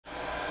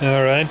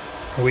Alright,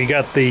 we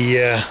got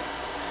the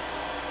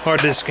hard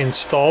disk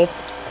installed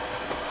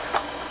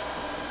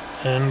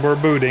and we're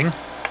booting.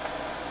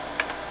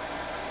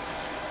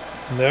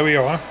 And there we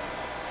are.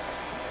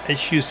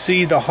 As you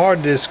see, the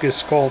hard disk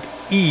is called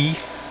E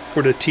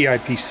for the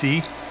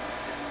TIPC.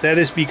 That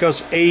is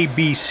because A,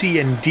 B, C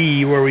and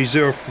D were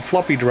reserved for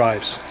floppy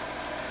drives.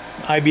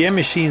 IBM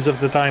machines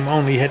of the time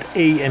only had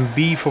A and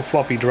B for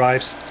floppy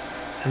drives,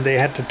 and they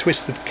had the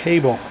twisted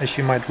cable, as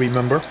you might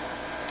remember.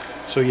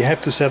 So you have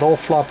to set all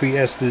floppy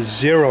as the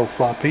 0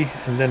 floppy,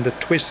 and then the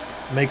twist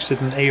makes it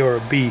an A or a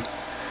B.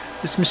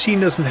 This machine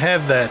doesn't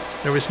have that.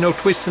 There is no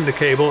twist in the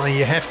cable, and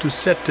you have to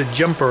set the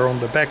jumper on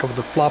the back of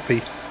the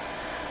floppy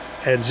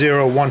at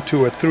 0, 1,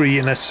 2 or 3,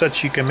 and as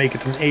such you can make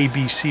it an A,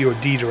 B, C or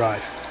D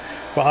drive.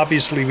 Well,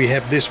 obviously we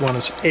have this one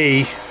as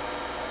A,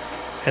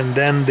 and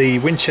then the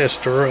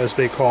Winchester, as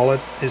they call it,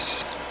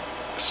 is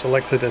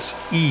selected as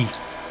E.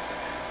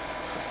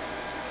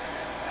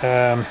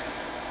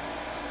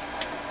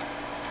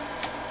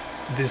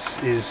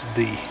 This is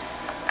the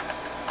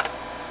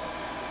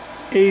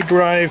A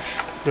drive,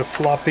 the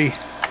floppy,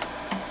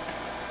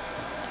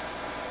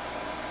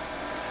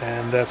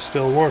 and that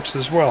still works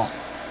as well.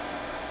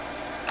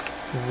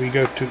 If we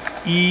go to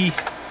E,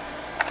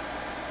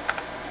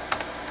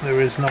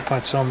 there is not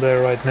much on there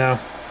right now,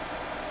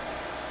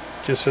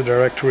 just a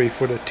directory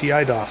for the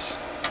TI DOS,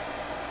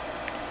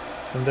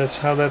 and that's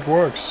how that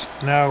works.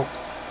 Now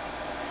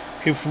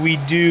if we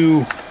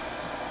do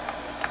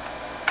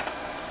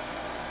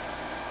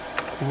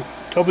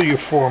W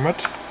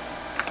format,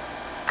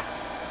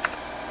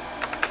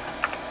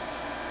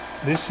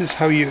 this is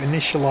how you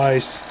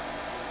initialize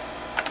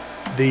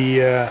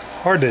the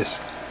hard disk.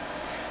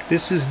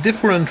 This is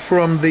different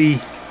from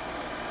the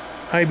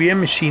IBM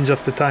machines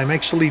of the time.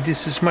 Actually,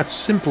 this is much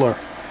simpler.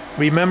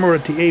 Remember,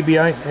 at the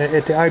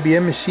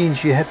IBM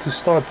machines you had to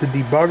start the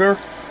debugger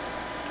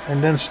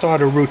and then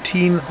start a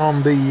routine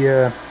on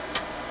the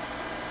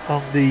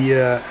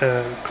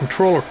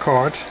controller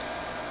card.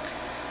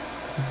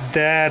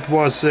 That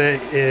was a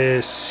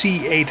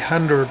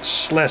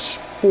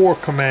C800/4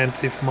 command,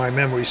 if my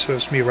memory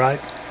serves me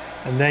right,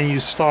 and then you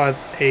start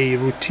a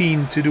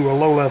routine to do a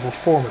low-level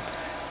format.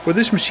 For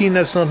this machine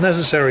that's not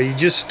necessary. You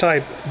just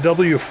type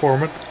W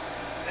format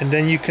and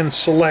then you can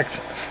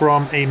select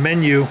from a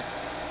menu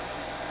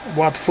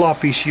what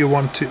floppies you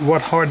want to,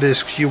 what hard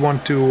disks you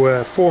want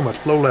to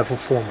format, low-level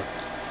format.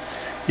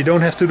 You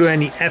don't have to do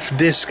any F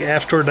disk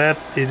after that.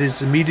 It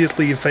is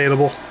immediately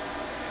available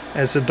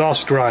as a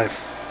DOS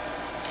drive.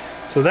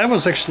 So that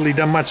was actually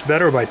done much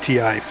better by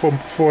TI.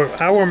 For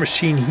our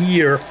machine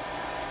here,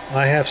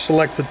 I have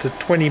selected the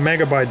 20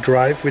 megabyte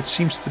drive, which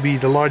seems to be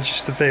the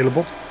largest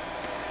available.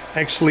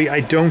 Actually, I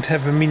don't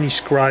have a mini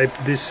scribe.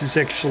 This is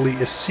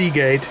actually a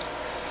Seagate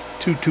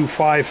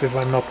 225, if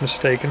I'm not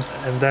mistaken,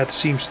 and that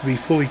seems to be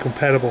fully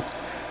compatible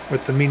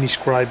with the mini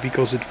scribe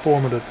because it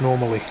formatted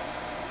normally.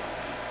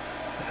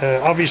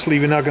 Obviously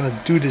we're not going to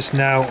do this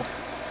now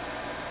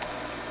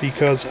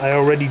because I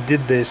already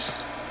did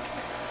this,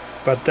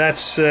 but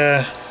that's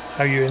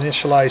how you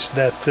initialize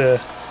that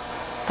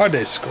hard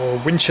disk, or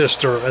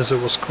Winchester as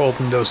it was called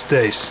in those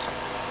days.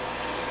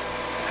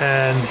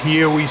 And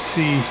here we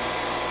see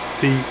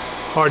the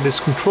hard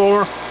disk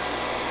controller.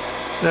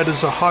 That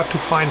is a hard to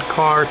find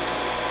card,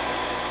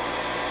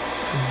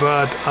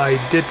 but I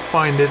did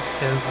find it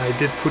and I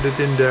did put it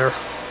in there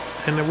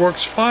and it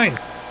works fine.